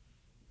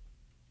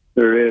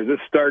 There is. This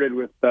started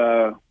with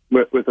a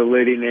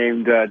lady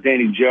named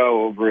Danny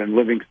Joe over in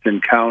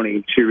Livingston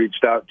County. She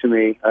reached out to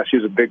me. She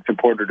was a big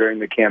supporter during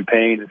the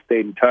campaign and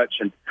stayed in touch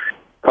and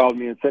called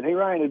me and said, "Hey,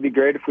 Ryan, it'd be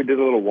great if we did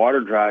a little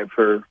water drive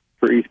for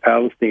East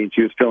Palestine."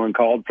 She was feeling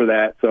called for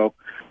that. So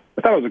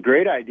I thought it was a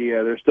great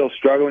idea. They're still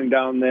struggling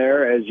down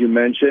there, as you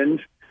mentioned.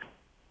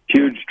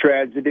 Huge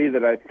tragedy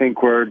that I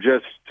think we're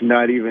just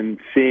not even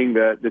seeing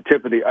the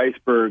tip of the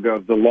iceberg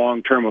of the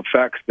long-term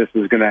effects this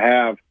is going to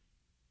have.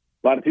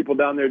 A lot of people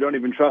down there don't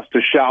even trust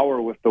to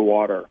shower with the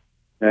water.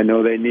 I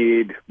know they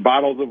need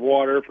bottles of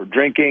water for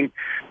drinking.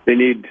 They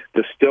need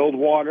distilled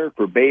water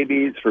for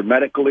babies, for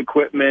medical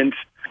equipment.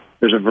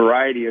 There's a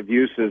variety of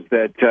uses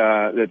that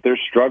they're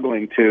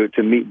struggling to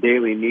meet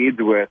daily needs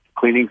with,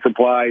 cleaning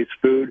supplies,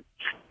 food.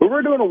 But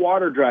we're doing a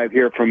water drive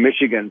here from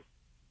Michigan.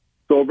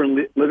 So over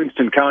in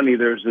Livingston County,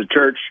 there's a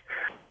church,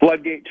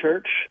 Floodgate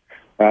Church.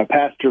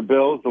 Pastor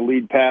Bill is the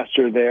lead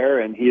pastor there,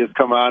 and he has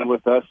come on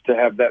with us to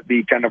have that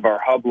be kind of our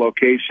hub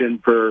location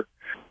for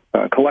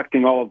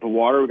collecting all of the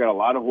water. We've got a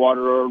lot of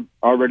water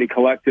already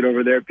collected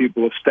over there.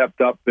 People have stepped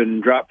up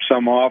and dropped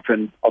some off,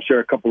 and I'll share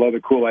a couple other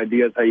cool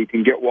ideas how you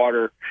can get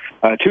water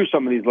to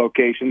some of these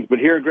locations. But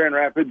here in Grand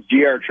Rapids,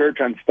 GR Church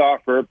on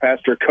Stauffer,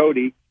 Pastor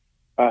Cody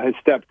has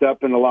stepped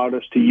up and allowed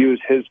us to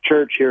use his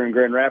church here in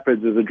Grand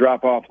Rapids as a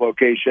drop-off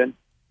location.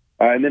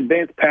 And then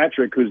Vance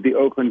Patrick, who's the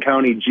Oakland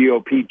County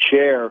GOP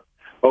chair,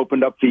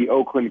 opened up the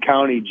Oakland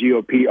County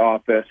GOP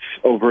office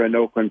over in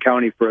Oakland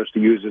County for us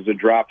to use as a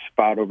drop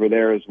spot over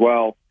there as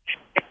well.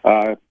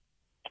 We're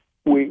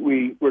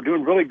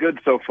doing really good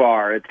so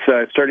far.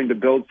 It's starting to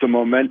build some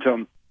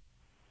momentum.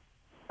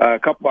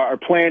 Our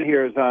plan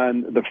here is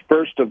on the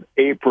 1st of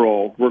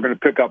April, we're going to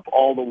pick up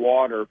all the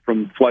water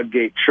from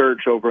Floodgate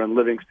Church over in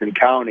Livingston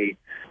County,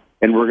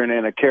 and we're going to,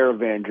 in a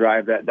caravan,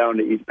 drive that down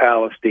to East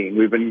Palestine.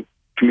 We've been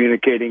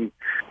communicating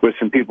with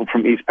some people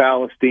from East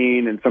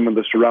Palestine and some of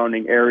the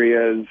surrounding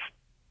areas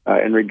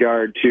in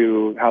regard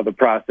to how the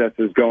process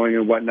is going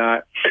and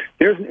whatnot.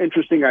 Here's an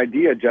interesting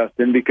idea,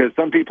 Justin, because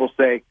some people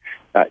say,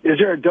 is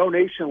there a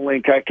donation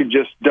link I could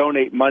just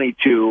donate money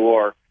to?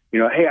 Or,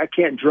 hey, I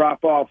can't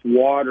drop off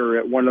water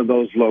at one of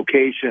those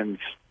locations.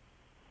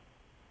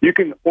 You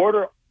can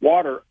order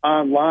water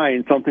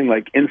online, something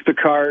like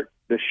Instacart,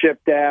 the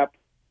Shipt app,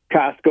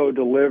 Costco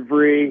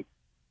delivery.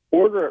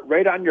 Order it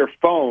right on your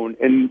phone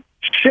and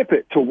ship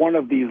it to one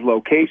of these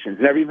locations.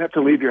 You never even have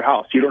to leave your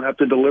house. You don't have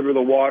to deliver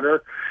the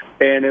water,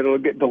 and it'll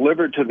get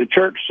delivered to the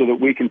church so that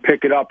we can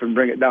pick it up and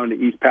bring it down to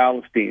East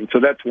Palestine. So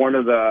that's one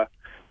of the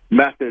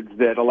methods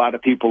that a lot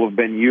of people have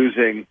been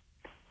using.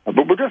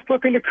 But we're just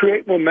looking to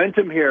create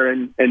momentum here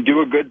and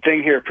do a good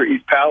thing here for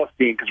East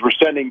Palestine, because we're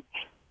sending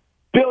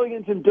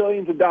billions and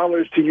billions of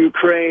dollars to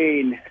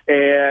Ukraine,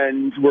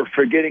 and we're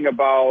forgetting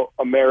about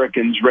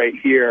Americans right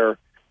here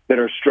that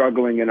are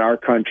struggling in our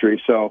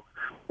country. So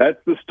that's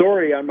the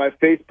story on my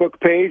Facebook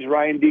page,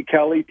 Ryan D.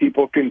 Kelly.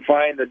 People can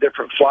find the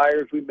different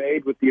flyers we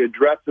made with the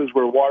addresses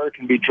where water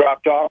can be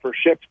dropped off or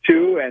shipped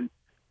to, and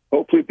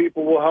hopefully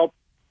people will help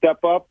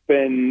step up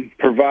and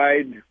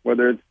provide,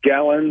 whether it's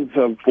gallons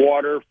of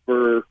water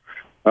for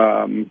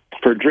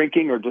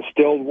drinking or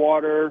distilled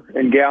water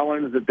in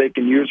gallons that they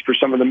can use for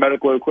some of the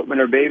medical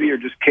equipment or baby, or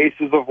just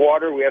cases of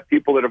water. We have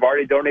people that have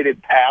already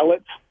donated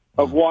pallets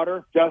of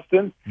water,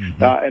 Justin,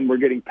 and we're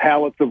getting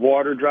pallets of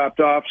water dropped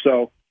off.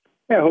 So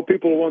I hope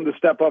people are willing to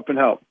step up and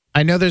help.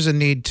 I know there's a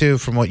need, too,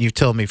 from what you've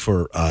told me,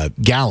 for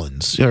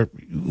gallons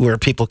where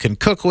people can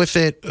cook with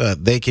it.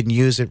 They can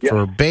use it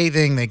for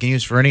bathing. They can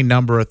use it for any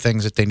number of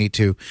things that they need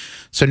to.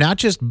 So not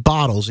just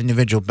bottles,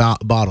 individual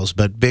bottles,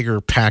 but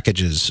bigger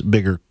packages,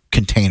 bigger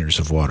containers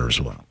of water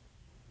as well.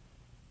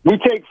 We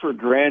take for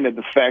granted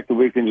the fact that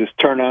we can just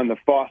turn on the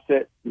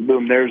faucet,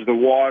 boom, there's the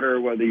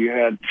water, whether you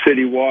had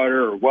city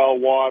water or well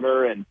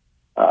water. And,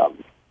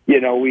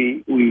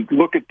 we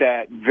look at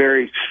that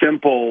very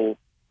simple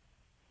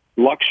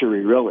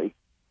luxury, really,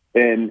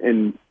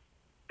 and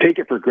take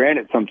it for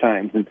granted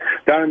sometimes. And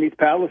down in East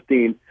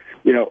Palestine,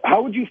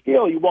 how would you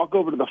feel? You walk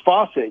over to the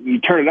faucet, and you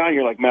turn it on,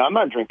 you're like, man, I'm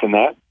not drinking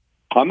that.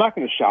 I'm not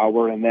going to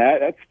shower in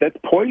that. That's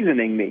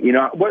poisoning me.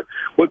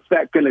 What's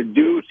that going to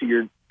do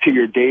to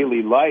your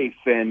daily life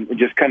and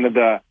just kind of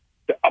the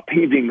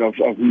upheaving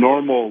of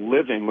normal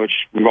living,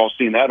 which we've all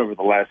seen that over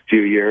the last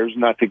few years.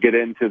 Not to get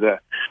into the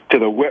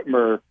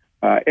Whitmer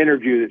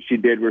interview that she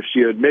did, where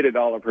she admitted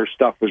all of her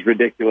stuff was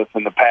ridiculous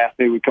in the past.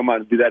 Maybe we come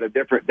on and do that a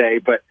different day.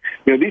 But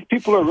these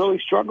people are really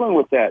struggling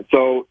with that.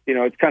 So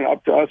it's kind of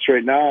up to us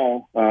right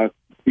now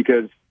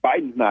because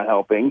Biden's not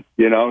helping.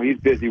 He's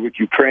busy with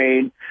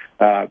Ukraine,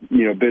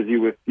 busy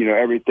with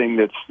everything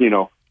that's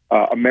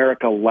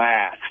America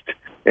last.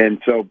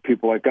 And so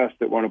people like us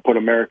that want to put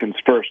Americans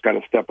first got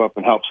to step up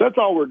and help. So that's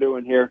all we're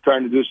doing here,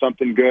 trying to do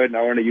something good. And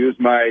I want to use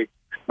my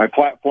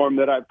platform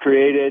that I've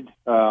created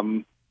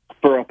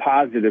for a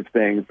positive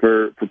thing,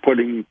 for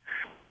putting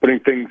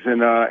things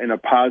in a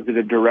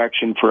positive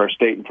direction for our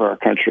state and for our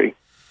country.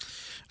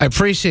 I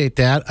appreciate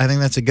that. I think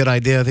that's a good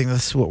idea. I think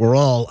that's what we're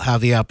all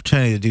have the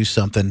opportunity to do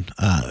something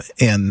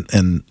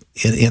in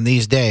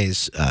these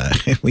days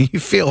when you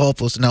feel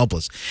hopeless and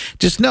helpless.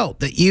 Just know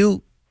that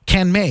you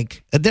can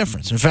make a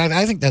difference. In fact,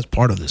 I think that's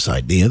part of this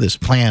idea, this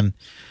plan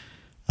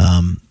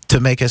to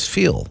make us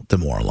feel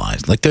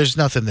demoralized. Like there's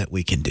nothing that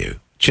we can do.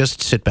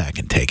 Just sit back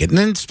and take it. And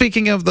then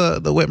speaking of the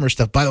Whitmer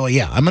stuff, by the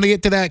way, I'm going to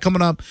get to that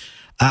coming up.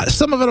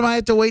 Some of it I might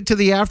have to wait to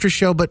the after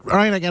show, but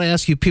Ryan, I got to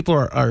ask you, people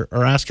are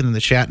asking in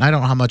the chat, and I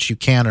don't know how much you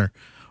can or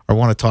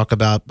want to talk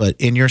about, but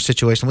in your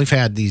situation, we've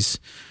had these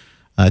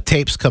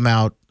tapes come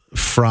out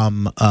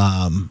from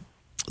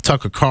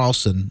Tucker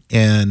Carlson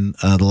in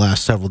the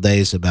last several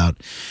days about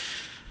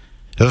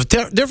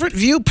different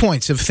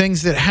viewpoints of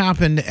things that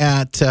happened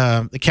at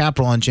the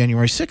Capitol on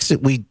January 6th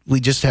that we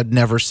just had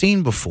never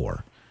seen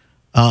before.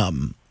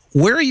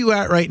 Where are you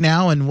at right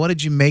now, and what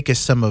did you make of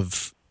some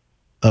of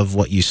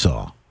what you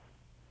saw?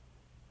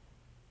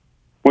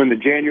 When the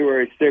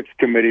January 6th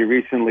committee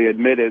recently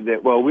admitted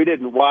that, we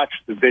didn't watch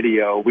the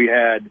video. We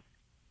had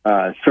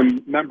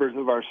some members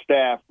of our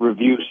staff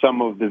review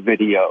some of the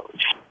videos.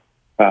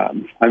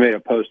 I made a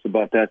post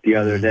about that the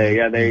other day.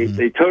 Yeah,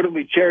 they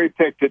totally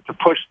cherry-picked it to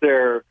push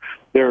their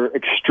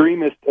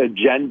extremist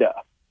agenda.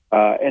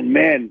 And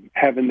man,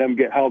 having them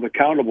get held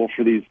accountable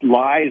for these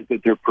lies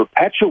that they're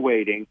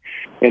perpetuating.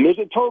 And there's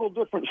a total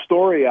different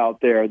story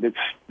out there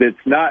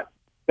that's not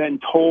been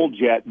told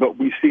yet, but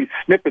we see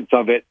snippets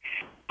of it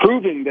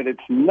proving that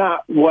it's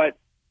not what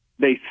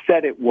they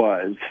said it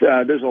was.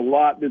 There's a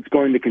lot that's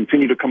going to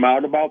continue to come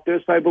out about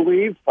this, I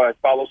believe. I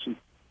follow some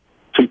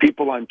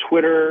people on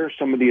Twitter,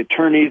 some of the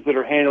attorneys that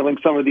are handling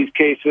some of these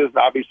cases.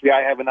 Obviously,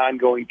 I have an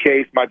ongoing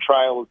case. My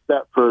trial is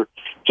set for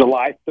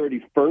July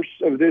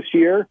 31st of this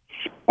year.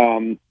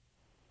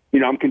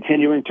 I'm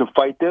continuing to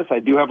fight this. I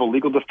do have a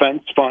legal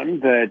defense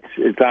fund that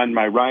is on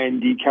my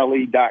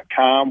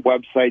RyanDKelly.com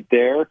website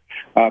there.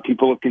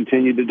 People have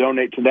continued to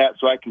donate to that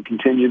so I can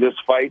continue this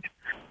fight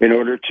in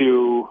order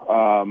to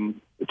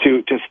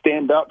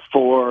stand up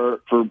for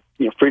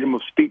freedom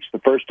of speech, the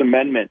First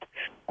Amendment,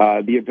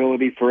 the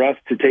ability for us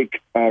to take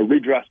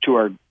redress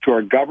to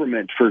our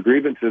government for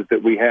grievances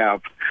that we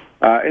have.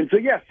 And so,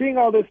 seeing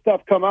all this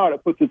stuff come out,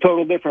 it puts a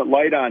total different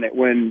light on it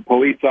when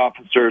police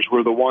officers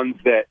were the ones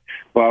that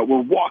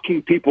were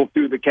walking people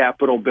through the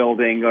Capitol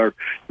building, or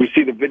we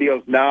see the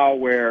videos now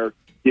where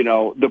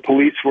the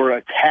police were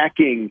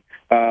attacking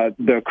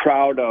the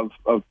crowd of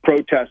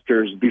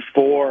protesters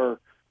before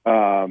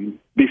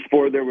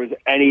there was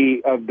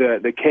any of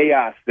the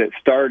chaos that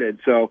started.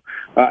 So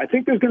I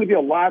think there's going to be a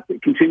lot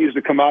that continues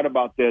to come out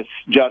about this,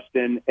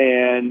 Justin,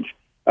 and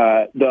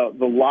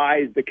the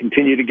lies that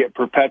continue to get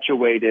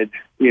perpetuated,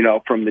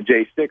 from the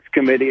J6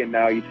 committee, and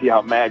now you see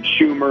how mad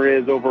Schumer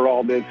is over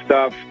all this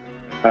stuff.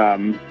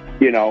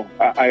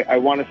 I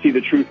want to see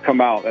the truth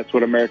come out. That's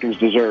what Americans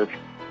deserve.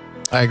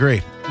 I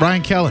agree.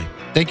 Ryan Kelly,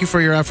 thank you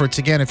for your efforts.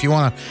 Again, if you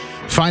want to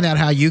find out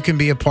how you can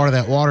be a part of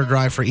that water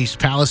drive for East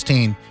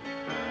Palestine,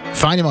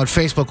 find him on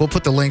Facebook. We'll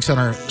put the links on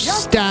our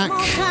stack,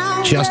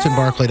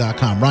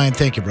 justinbarclay.com. Ryan,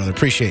 thank you, brother.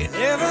 Appreciate it.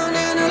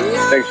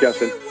 Thanks,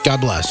 Justin. God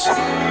bless.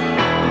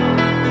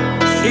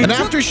 An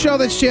after show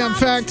that's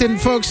jam-packed, and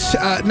folks,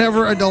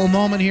 never a dull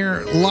moment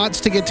here. Lots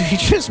to get to. He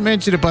just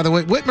mentioned it, by the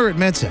way. Whitmer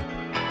admits it.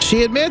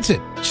 She admits it.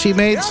 She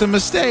made some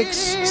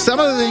mistakes. Some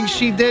of the things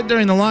she did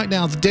during the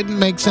lockdowns didn't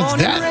make sense.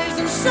 That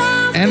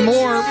and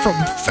more from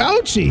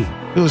Fauci,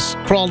 who has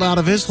crawled out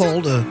of his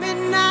hole to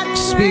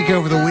speak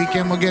over the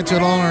weekend. We'll get to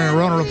it all in our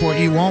Rona Report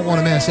you won't want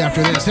to miss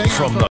after this.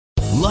 From the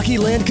Lucky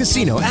Land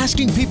Casino,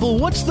 asking people,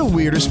 what's the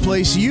weirdest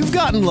place you've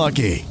gotten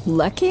lucky?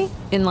 Lucky?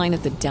 In line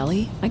at the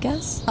deli, I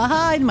guess?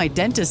 Aha, in my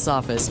dentist's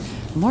office.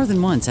 More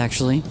than once,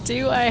 actually.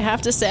 Do I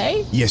have to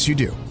say? Yes, you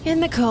do. In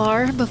the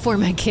car before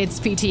my kids'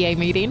 PTA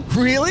meeting.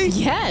 Really?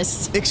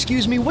 Yes.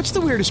 Excuse me, what's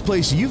the weirdest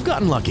place you've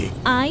gotten lucky?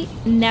 I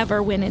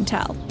never win and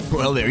tell.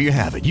 Well, there you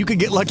have it. You can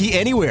get lucky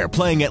anywhere,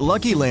 playing at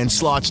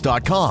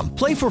LuckyLandSlots.com.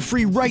 Play for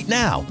free right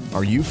now.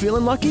 Are you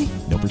feeling lucky?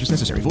 No purchase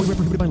necessary. Void where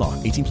prohibited by law.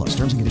 18+.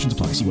 Terms and conditions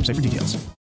apply. See website for details.